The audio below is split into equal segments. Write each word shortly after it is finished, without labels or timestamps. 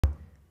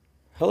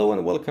Hello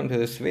and welcome to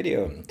this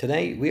video.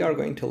 Today we are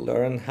going to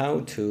learn how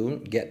to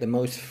get the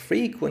most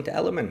frequent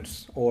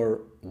elements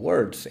or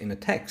words in a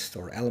text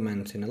or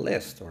elements in a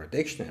list or a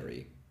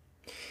dictionary.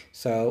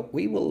 So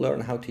we will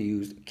learn how to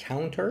use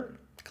counter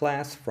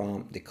class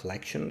from the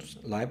collections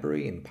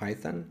library in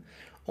Python.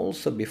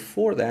 Also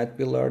before that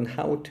we learn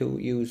how to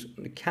use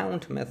the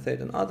count method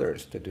and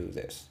others to do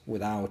this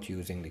without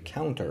using the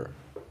counter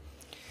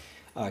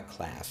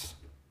class.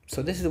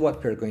 So this is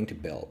what we're going to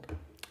build.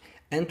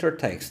 Enter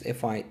text.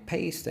 If I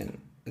paste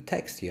in the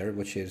text here,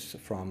 which is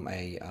from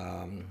a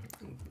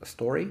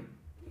story,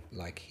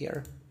 like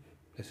here,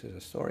 this is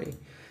a story.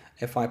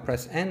 If I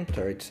press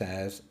enter, it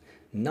says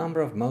number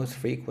of most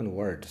frequent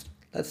words.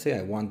 Let's say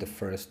I want the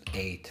first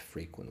 8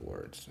 frequent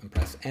words and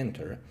press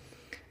enter,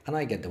 and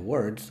I get the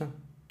words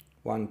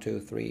 1, 2,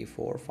 3,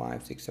 4,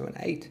 5, 6, 7,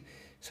 8.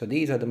 So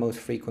these are the most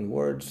frequent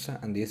words,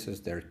 and this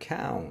is their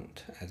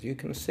count, as you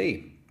can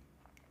see.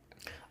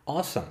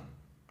 Awesome.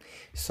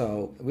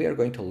 So we are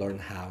going to learn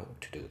how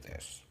to do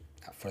this.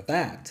 Now for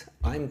that,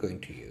 I'm going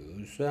to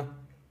use,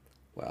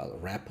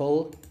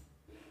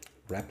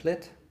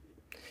 Replit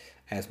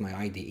as my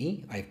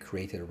IDE. I've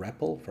created a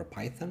REPL for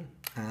Python,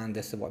 and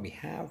this is what we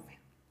have.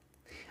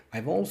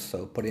 I've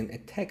also put in a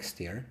text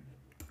here,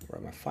 where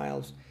are my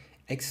files,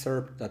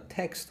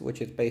 excerpt.txt,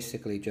 which is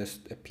basically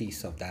just a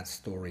piece of that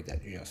story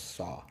that you just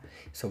saw.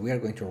 So we are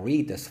going to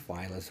read this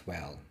file as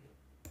well.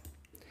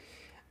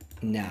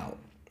 Now,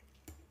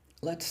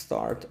 let's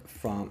start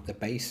from the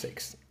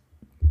basics.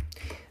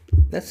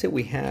 Let's say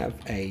we have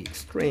a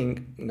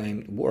string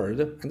named word,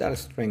 and that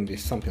string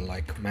is something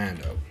like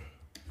commando.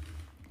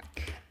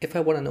 If I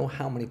want to know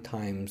how many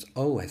times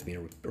O has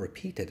been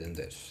repeated in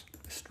this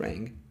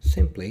string,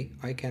 simply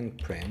I can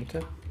print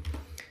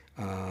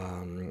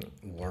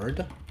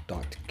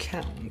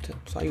word.count.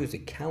 So I use the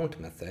count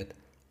method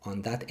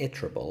on that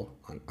iterable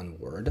on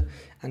word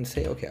and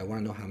say, okay, I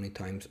want to know how many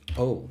times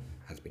O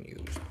has been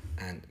used,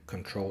 and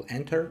control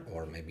enter,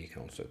 or maybe you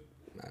can also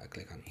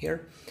click on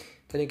here.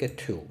 Then you get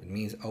 2. It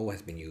means O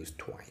has been used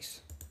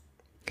twice.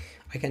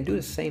 I can do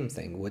the same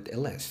thing with a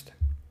list.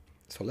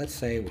 So let's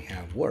say we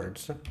have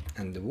words,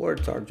 and the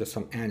words are just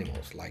some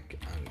animals like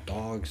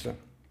dogs, well,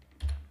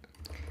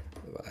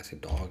 I say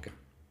dog,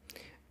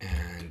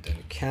 and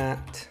then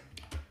cat,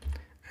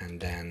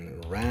 and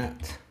then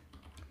rat,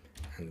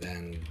 and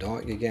then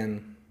dog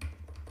again,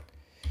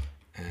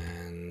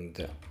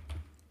 and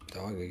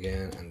dog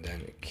again, and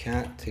then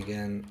cat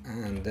again,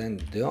 and then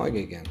dog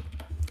again.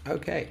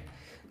 Okay,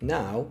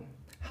 now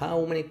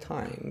how many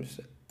times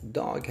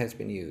dog has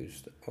been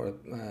used, or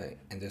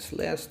in this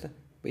list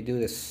we do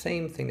the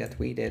same thing that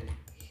we did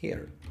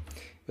here.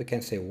 We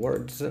can say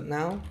words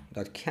now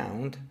dot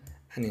count,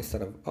 and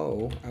instead of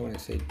O I want to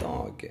say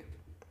dog.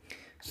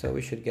 So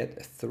we should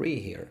get 3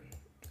 here,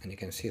 and you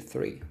can see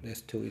 3.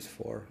 This 2 is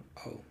for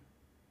O.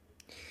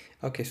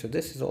 Okay, so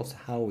this is also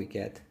how we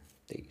get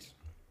these.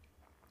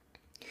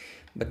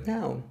 But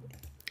now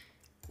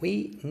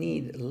we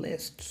need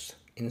lists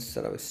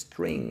instead of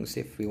strings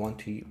if we want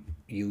to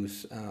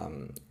use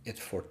it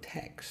for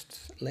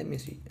texts. Let me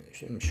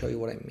show you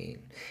what I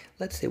mean.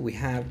 Let's say we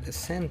have a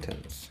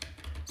sentence,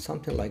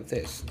 something like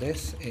this.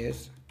 This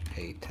is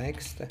a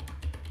text,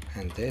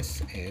 and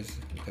this is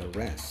the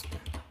rest.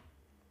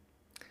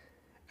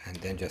 And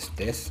then just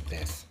this,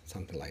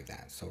 something like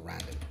that, so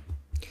random.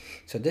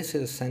 So this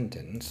is a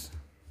sentence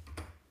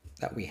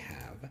that we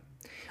have.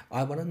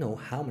 I want to know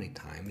how many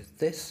times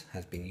this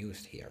has been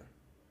used here.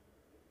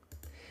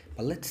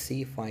 But let's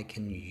see if I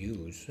can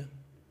use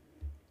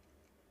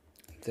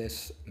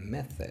this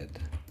method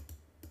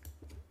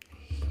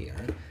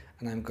here.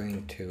 And I'm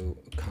going to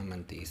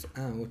comment these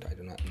out. I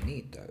do not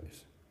need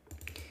those.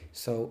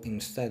 So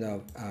instead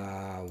of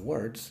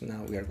words,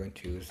 now we are going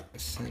to use a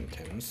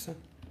sentence.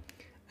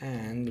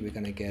 And we're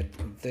going to get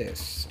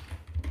this.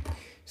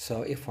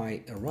 So if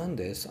I run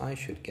this, I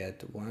should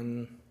get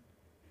 1,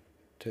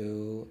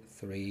 2,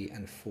 3,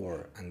 and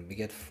 4, and we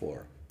get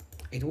 4.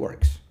 It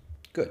works.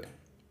 Good.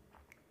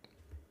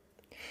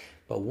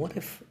 But what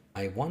if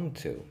I want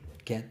to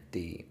get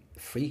the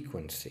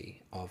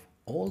frequency of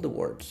all the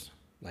words,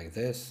 like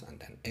this, and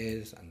then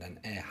is, and then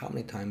how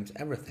many times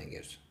everything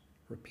is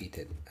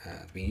repeated,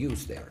 being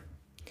used there?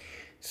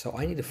 So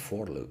I need a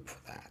for loop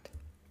for that.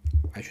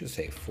 I should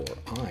say for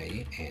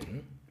I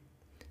in,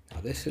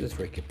 now this is the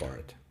tricky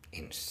part,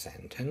 in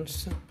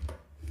sentence.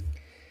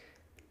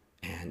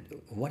 And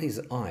what is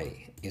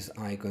I? Is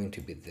I going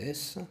to be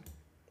this,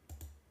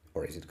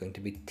 or is it going to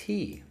be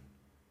T?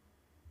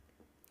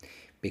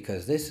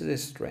 Because this is a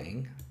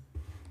string.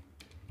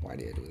 Why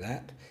did I do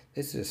that?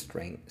 This is a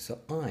string, so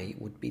I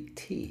would be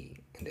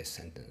T in this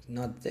sentence,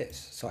 not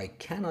this. So I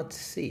cannot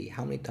see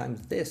how many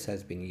times this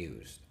has been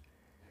used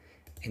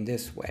in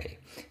this way.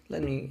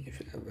 Let me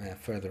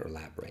further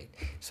elaborate.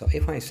 So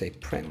if I say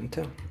print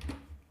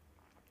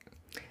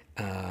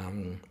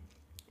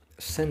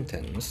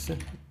sentence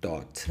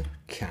dot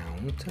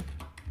count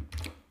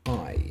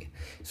I,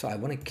 so I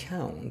want to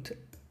count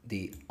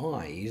the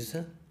I's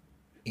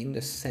in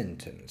the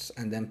sentence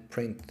and then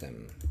print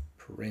them.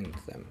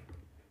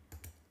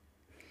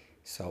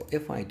 So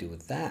if I do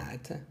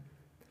that,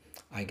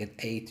 I get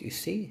 8. You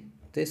see,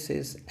 this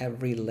is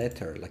every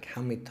letter, like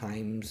how many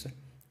times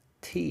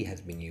T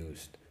has been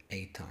used.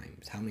 8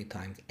 times. How many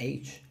times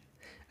H?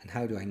 And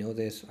how do I know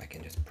this? I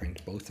can just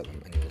print both of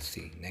them and you will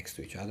see next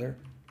to each other.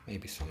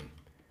 Maybe some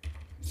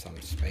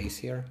space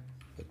here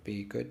would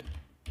be good.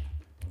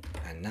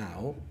 And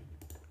now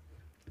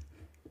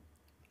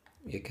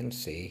you can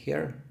see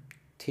here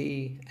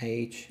T,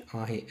 H,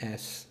 I,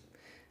 S,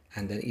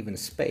 and then even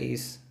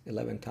space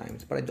 11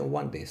 times. But I don't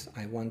want this.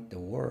 I want the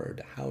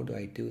word. How do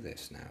I do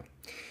this now?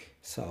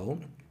 So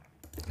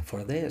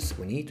for this,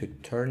 we need to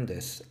turn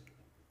this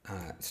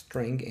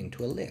string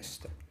into a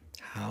list.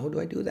 How do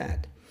I do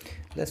that?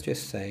 Let's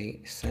just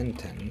say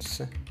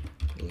sentence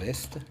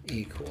list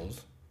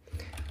equals,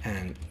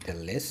 and the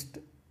list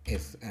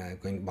is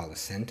going, well, the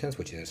sentence,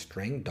 which is a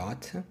string,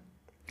 dot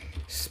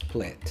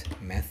split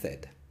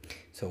method.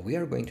 So we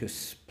are going to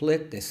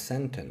split this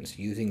sentence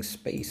using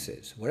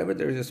spaces. Wherever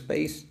there is a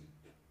space,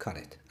 cut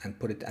it and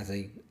put it as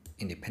an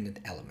independent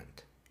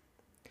element.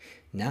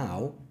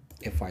 Now,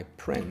 if I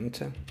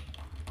print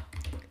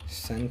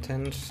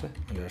sentence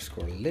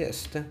underscore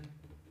list,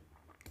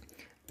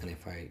 and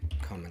if I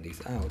comment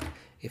these out,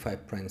 if I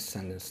print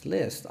sentence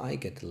list, I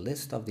get a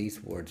list of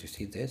these words. You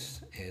see,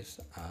 this is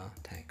a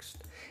text.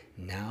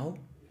 Now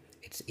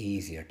it's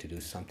easier to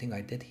do something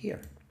I did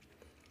here.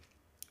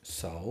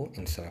 So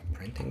instead of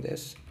printing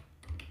this,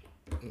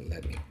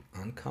 let me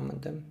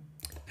uncomment them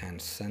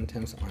and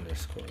sentence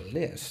underscore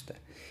list.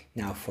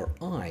 Now for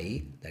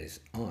I, that is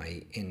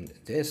I in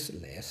this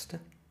list,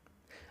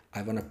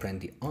 I want to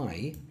print the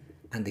I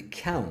and the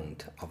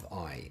count of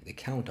I, the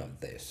count of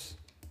this.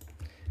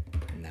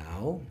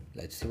 Now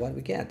let's see what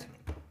we get.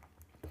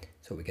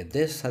 So we get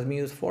this has been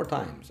used 4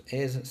 times,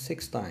 is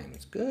 6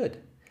 times, good.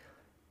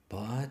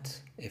 But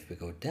if we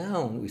go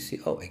down, we see,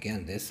 oh,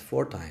 again, this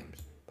 4 times,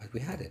 but we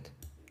had it.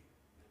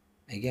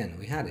 Again,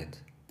 we had it.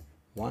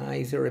 Why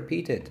is it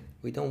repeated?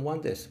 We don't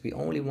want this. We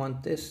only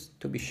want this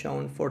to be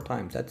shown 4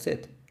 times. That's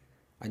it.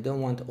 I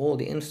don't want all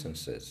the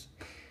instances.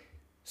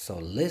 So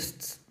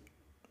lists,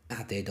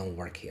 they don't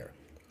work here.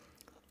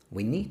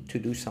 We need to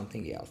do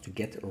something else to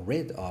get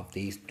rid of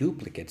these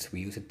duplicates. We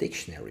use a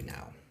dictionary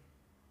now.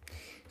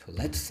 So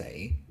let's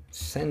say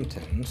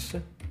sentence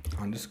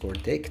underscore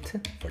dict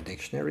for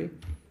dictionary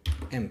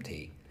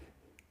empty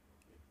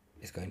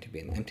is going to be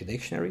an empty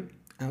dictionary,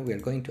 and we are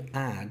going to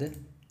add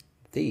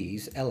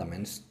these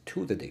elements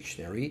to the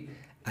dictionary,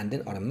 and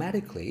then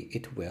automatically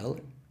it will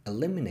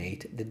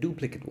eliminate the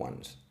duplicate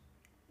ones.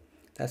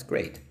 That's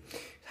great.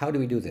 How do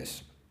we do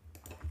this?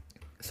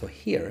 So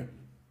here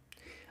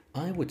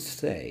I would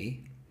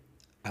say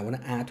I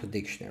want to add to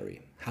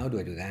dictionary. How do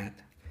I do that?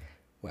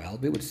 Well,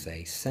 we would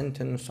say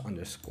sentence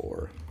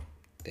underscore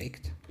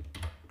dict.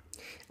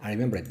 I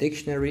remember a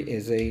dictionary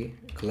is a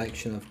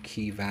collection of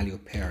key value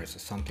pairs,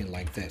 something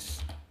like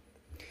this.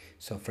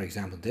 So for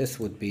example, this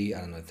would be,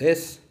 I don't know,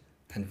 this,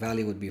 and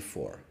value would be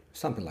 4,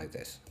 something like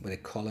this, with a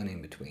colon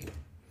in between.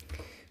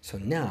 So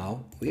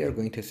now we are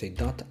going to say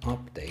dot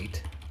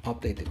update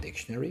the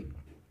dictionary,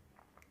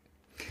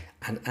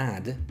 and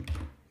add,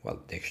 well,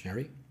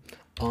 dictionary,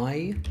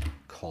 I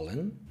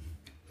colon,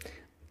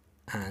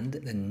 and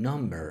the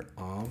number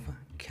of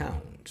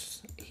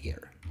counts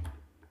here.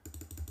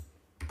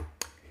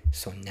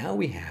 So now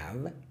we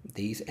have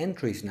these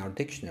entries in our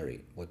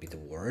dictionary. Would be the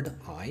word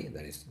I,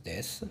 that is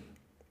this,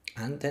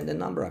 and then the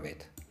number of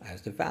it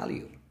as the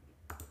value.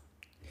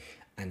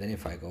 And then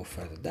if I go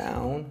further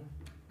down,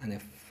 and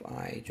if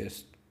I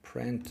just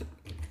print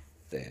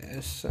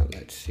this,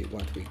 let's see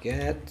what we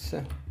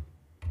get.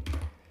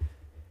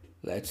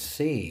 Let's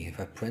see, if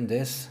I print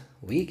this,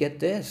 we get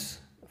this.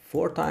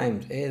 4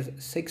 times is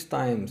 6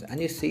 times, and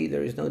you see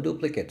there is no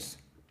duplicates.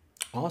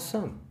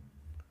 Awesome.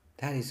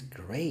 That is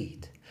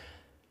great.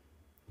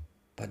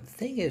 But the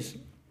thing is,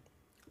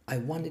 I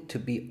want it to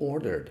be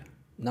ordered,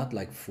 not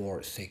like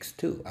 4, 6,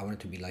 2. I want it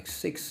to be like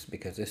 6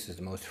 because this is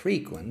the most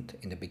frequent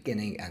in the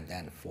beginning, and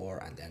then 4,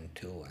 and then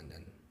 2, and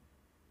then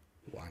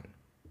 1.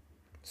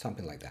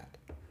 Something like that.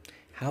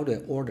 How do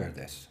I order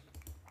this?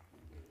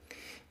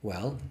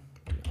 Well,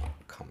 I'll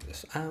comment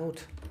this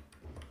out.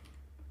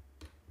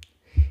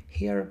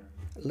 Here,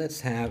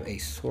 let's have a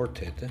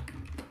sorted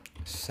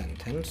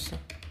sentence,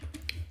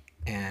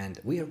 and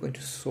we are going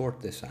to sort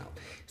this out.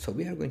 So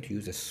we are going to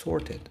use a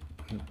sorted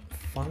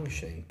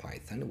function in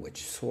Python,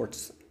 which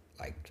sorts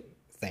like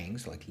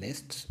things, like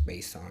lists,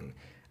 based on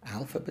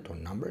alphabet or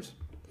numbers.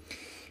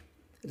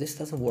 This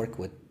doesn't work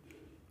with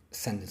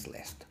sentence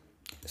list.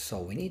 So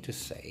we need to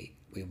say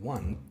we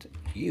want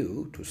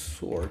you to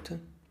sort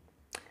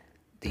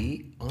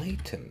the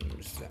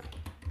items,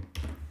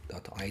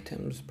 dot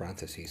items,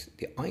 parentheses,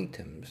 the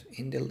items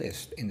in the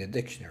list, in the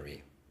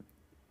dictionary.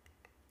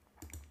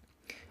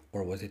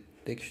 Or was it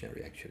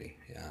dictionary actually?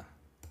 Yeah.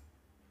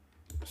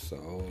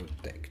 So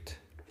dict.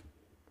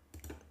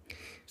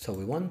 So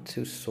we want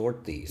to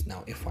sort these.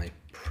 Now if I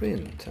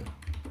print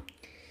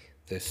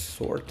this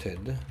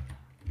sorted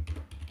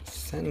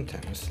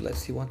sentence, let's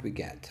see what we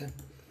get.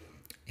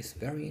 It's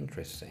very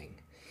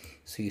interesting.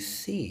 So you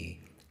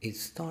see it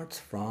starts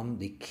from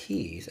the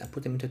keys and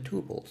put them into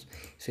tuples.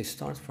 So it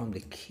starts from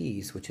the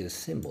keys, which is a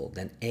symbol,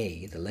 then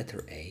A, the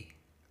letter A,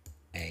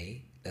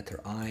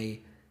 letter I,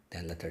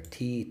 then letter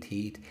T,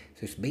 T. So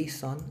it's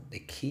based on the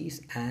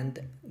keys and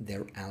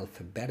their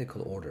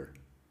alphabetical order.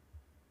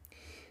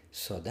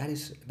 So that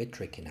is a bit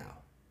tricky now.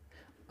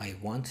 I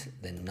want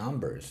the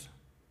numbers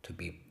to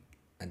be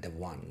the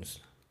ones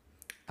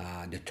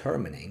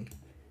determining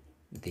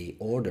the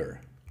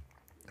order,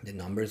 the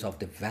numbers of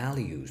the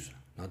values,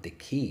 not the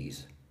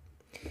keys.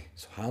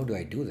 So how do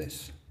I do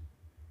this?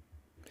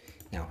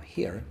 Now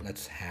here,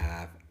 let's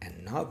have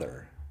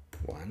another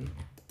one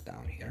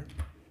down here.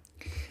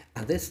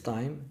 And this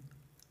time,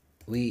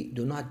 we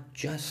do not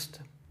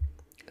just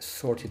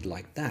sort it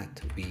like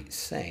that. We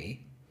say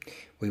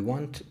we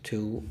want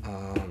to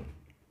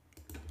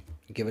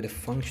give it a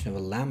function of a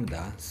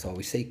lambda. So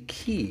we say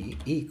key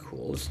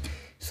equals.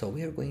 So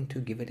we are going to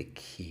give it a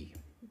key.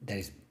 That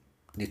is,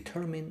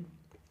 determine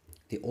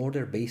the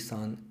order based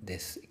on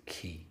this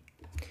key.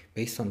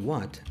 Based on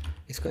what?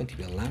 It's going to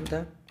be a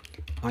lambda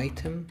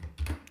item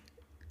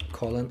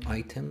colon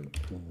item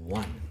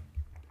 1.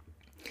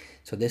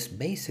 So this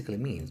basically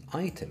means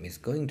item is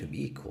going to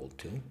be equal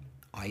to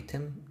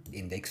item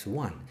index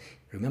 1.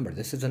 Remember,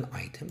 this is an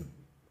item.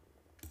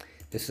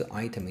 This is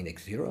item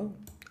index 0,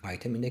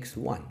 item index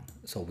 1.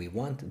 So we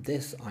want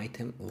this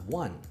item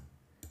 1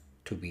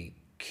 to be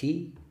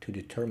key to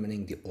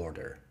determining the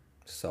order.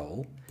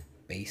 So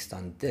based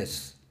on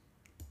this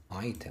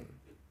item,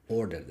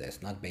 order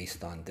this, not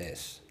based on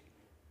this.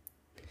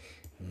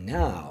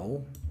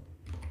 Now,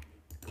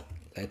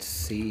 let's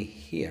see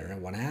here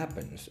what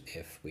happens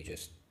if we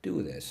just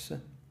do this.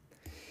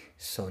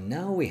 So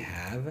now we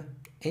have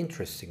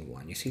interesting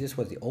one. You see, this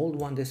was the old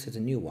one, this is a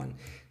new one.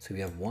 So we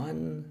have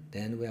 1,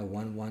 then we have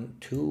 1, 1,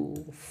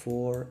 2,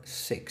 4,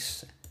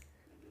 6.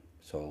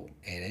 So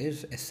it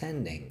is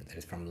ascending. That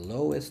is from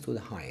lowest to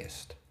the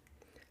highest.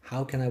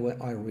 How can I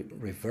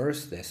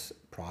reverse this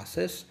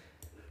process?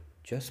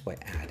 Just by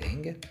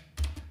adding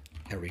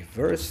a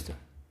reverse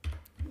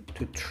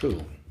to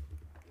true.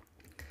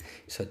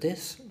 So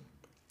this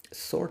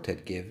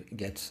sorted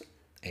gets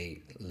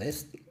a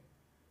list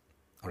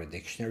or a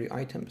dictionary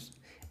items.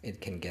 It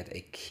can get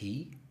a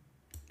key,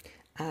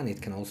 and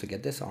it can also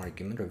get this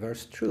argument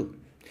reverse true.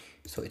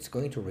 So it's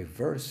going to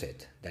reverse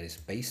it. That is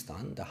based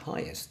on the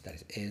highest.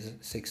 That is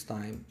 6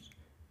 times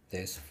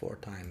this, 4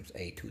 times,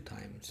 A 2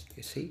 times.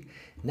 You see?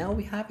 Now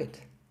we have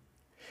it.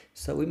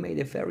 So we made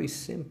a very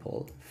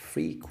simple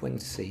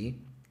frequency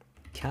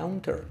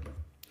counter.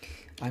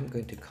 I'm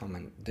going to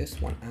comment this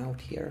one out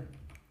here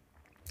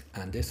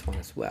and this one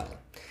as well.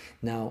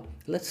 Now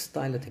let's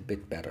style it a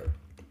bit better.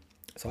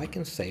 So I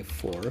can say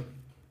for,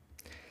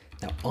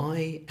 now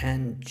I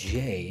and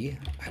J,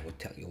 I will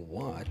tell you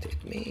what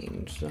it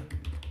means.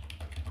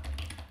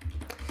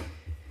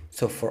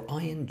 So for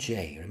I and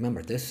J,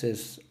 remember this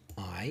is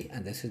I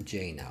and this is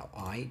J now,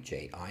 I,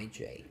 J, I,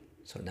 J.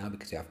 So now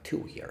because you have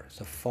 2 here,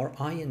 so for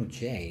I and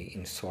J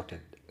in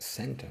sorted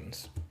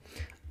sentence,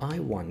 I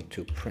want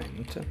to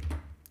print,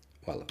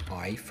 well,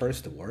 I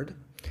first the word,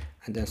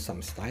 and then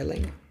some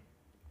styling,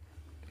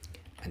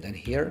 and then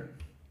here,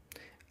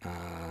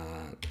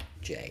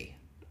 J,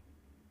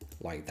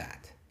 like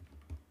that.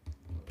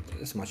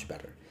 It's much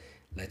better.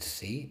 Let's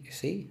see, you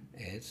see,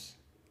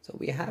 so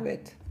we have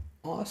it.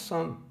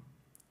 Awesome.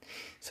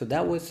 So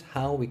that was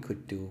how we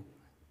could do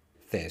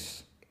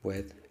this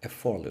with a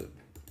for loop.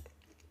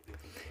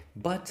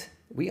 But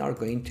we are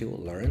going to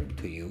learn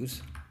to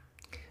use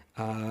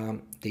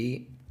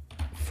the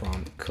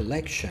from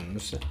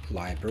collections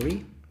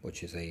library,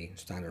 which is a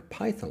standard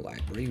Python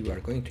library. We are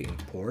going to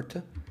import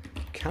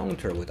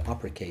counter with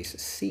uppercase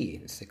C.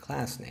 It's the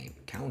class name,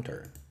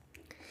 counter.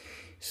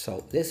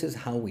 So this is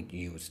how we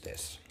use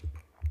this.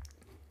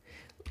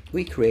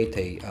 We create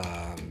a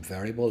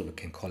variable, we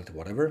can call it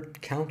whatever,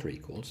 counter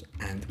equals,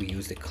 and we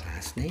use the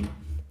class name.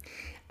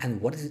 And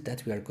what is it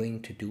that we are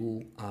going to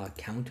do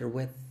counter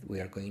with? We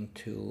are going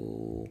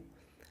to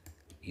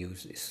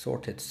use a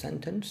sorted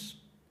sentence,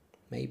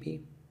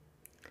 maybe.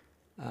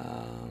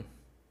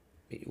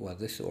 Well,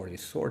 this is already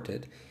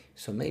sorted,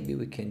 so maybe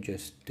we can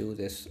just do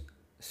this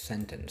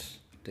sentence.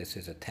 This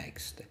is a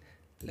text.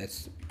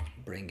 Let's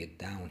bring it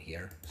down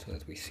here so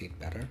that we see it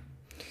better.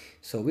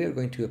 So we are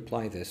going to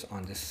apply this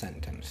on this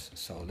sentence.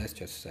 So let's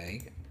just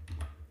say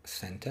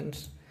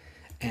sentence.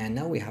 And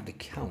now we have the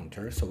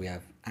counter, so we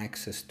have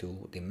access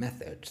to the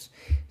methods.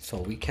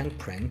 So we can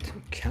print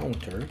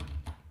counter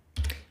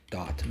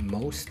dot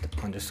most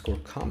underscore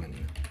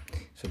common.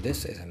 So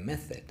this is a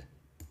method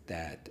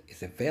that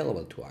is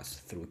available to us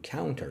through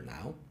counter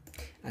now,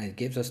 and it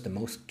gives us the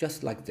most,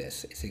 just like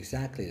this. It's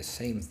exactly the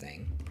same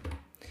thing.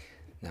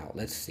 Now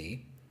let's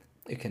see.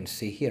 You can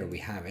see here we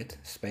have it,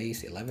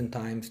 space 11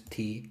 times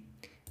T,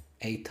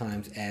 8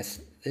 times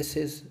S. This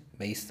is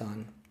based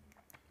on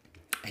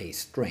a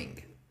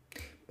string.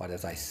 But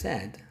as I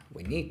said,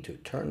 we need to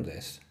turn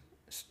this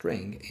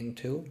string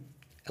into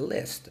a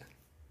list.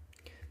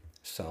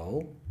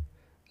 So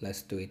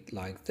let's do it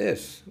like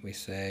this. We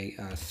say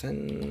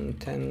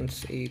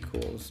sentence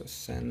equals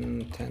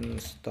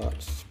sentence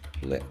dot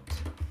split.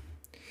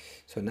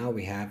 So now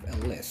we have a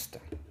list.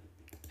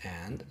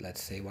 And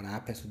let's see what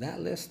happens to that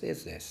list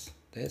is this.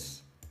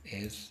 This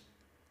is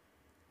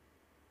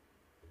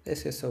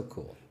so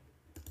cool.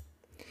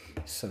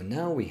 So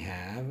now we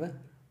have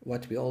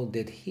what we all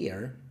did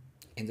here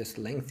in this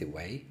lengthy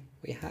way.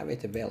 We have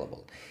it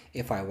available.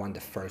 If I want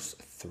the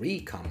first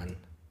 3 common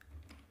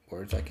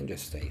words, I can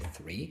just say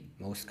 3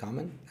 most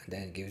common, and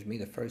then it gives me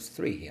the first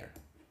 3 here.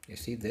 You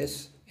see,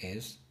 this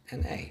is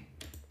an A.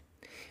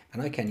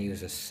 And I can use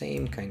the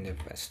same kind of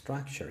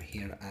structure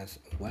here as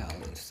well.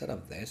 Instead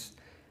of this,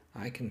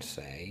 I can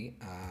say,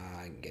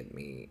 get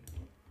me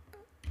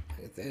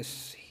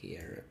this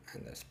here,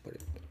 and let's put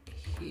it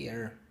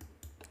here.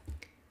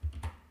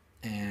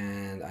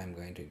 And I'm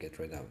going to get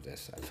rid of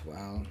this as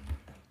well.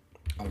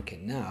 Okay,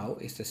 now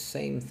it's the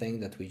same thing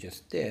that we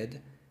just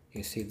did.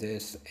 You see,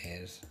 this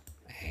is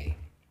A.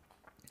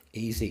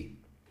 Easy.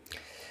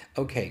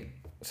 Okay,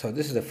 so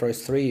this is the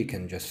first 3. You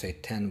can just say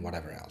 10,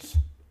 whatever else.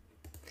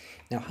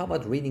 Now, how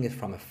about reading it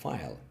from a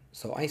file?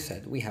 So I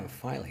said we have a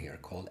file here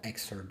called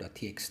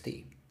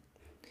excerpt.txt.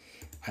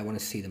 I want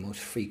to see the most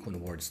frequent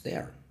words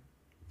there.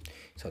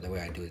 So the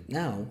way I do it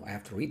now, I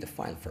have to read the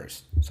file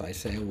first. So I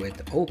say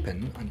with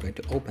open, I'm going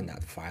to open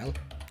that file.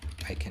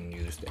 I can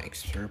use the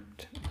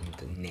excerpt,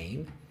 the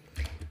name.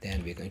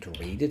 Then we're going to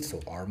read it,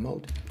 so R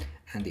mode.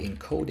 And the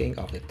encoding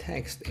of the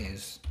text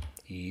is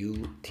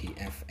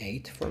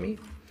UTF-8 for me.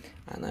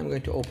 And I'm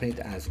going to open it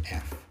as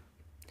F.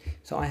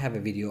 So I have a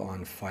video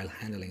on file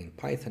handling in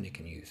Python, you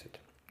can use it.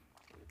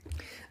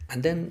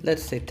 And then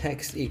let's say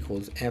text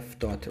equals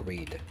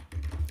f.read.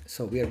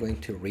 So we are going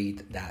to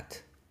read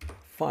that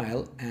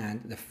file,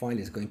 and the file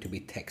is going to be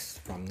text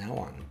from now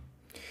on.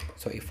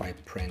 So if I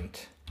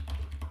print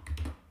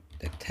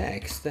the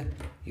text,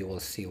 you will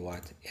see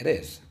what it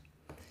is.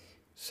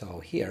 So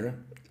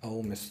here,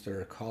 oh,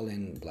 Mr.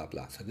 Colin, blah,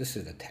 blah. So this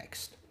is the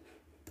text.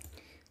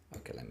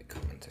 Okay, let me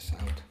comment this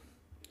out.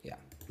 Yeah.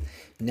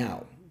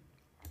 Now,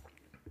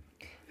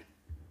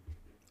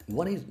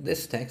 what is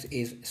this text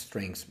is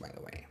strings, by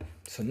the way.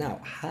 So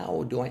now,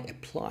 how do I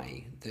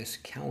apply this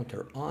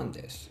counter on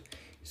this?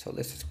 So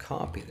let's just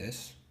copy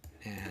this,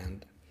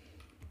 and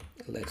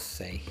let's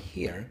say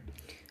here,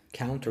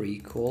 counter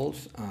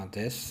equals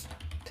this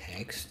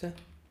text,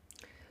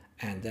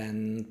 and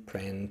then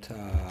print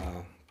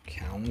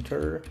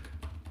counter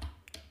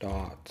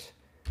dot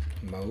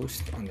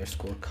most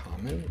underscore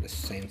common, the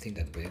same thing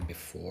that we did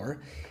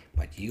before,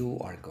 but you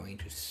are going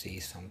to see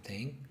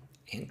something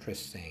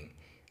interesting.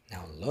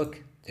 Now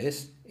look,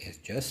 this is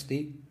just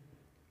the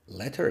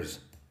letters,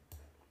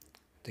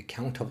 the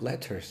count of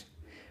letters.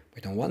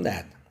 We don't want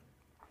that.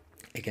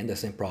 Again, the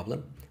same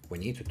problem. We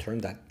need to turn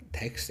that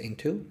text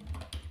into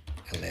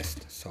a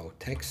list. So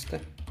text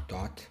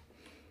dot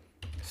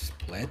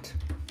split,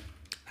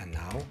 and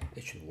now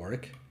it should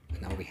work.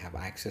 And now we have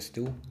access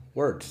to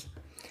words.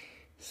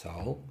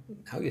 So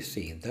now you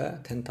see the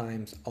 10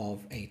 times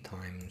of 8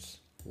 times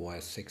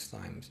was 6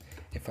 times.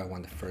 If I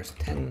want the first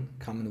 10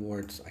 common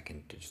words, I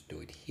can just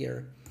do it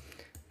here,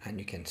 and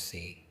you can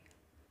see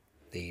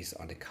these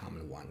are the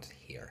common ones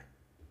here.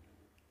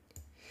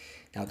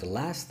 Now the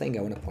last thing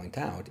I want to point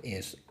out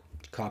is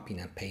copying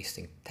and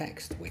pasting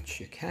text, which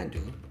you can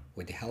do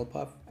with the help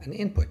of an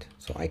input.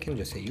 So I can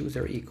just say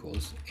user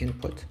equals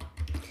input,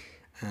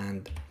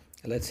 and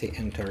let's say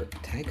enter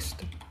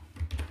text.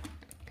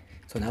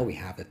 So now we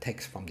have the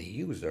text from the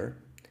user.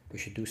 We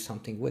should do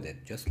something with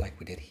it, just like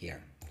we did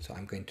here. So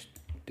I'm going to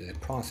do the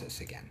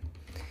process again.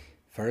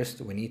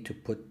 First, we need to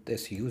put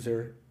this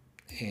user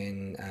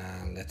in,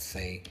 let's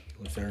say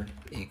user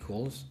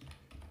equals,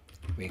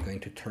 we're going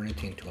to turn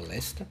it into a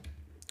list,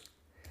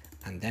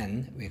 and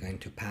then we're going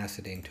to pass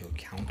it into a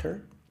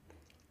counter,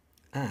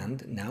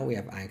 and now we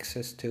have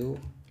access to,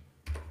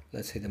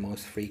 let's say, the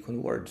most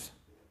frequent words.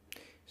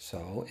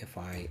 So if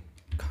I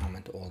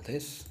comment all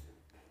this,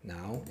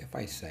 now if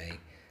I say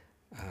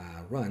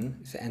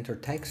run, so enter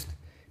text,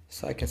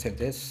 so I can say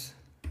this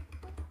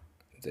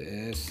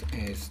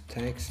is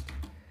text,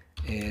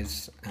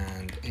 is,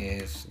 and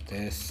is,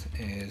 this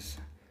is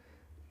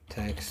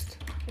text,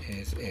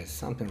 is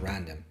something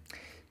random.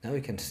 Now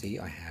you can see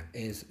I have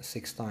is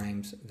 6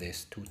 times,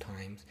 this 2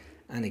 times,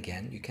 and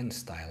again you can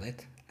style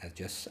it as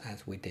just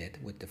as we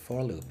did with the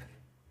for loop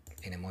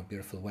in a more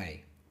beautiful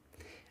way.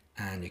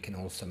 And you can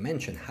also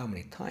mention how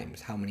many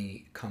times, how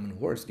many common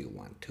words do you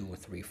want, 2 or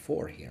 3,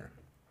 4 here.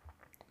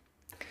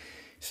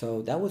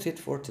 So that was it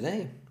for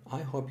today.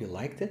 I hope you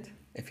liked it.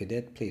 If you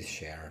did, please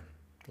share,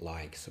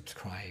 like,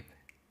 subscribe.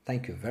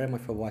 Thank you very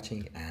much for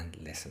watching and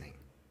listening.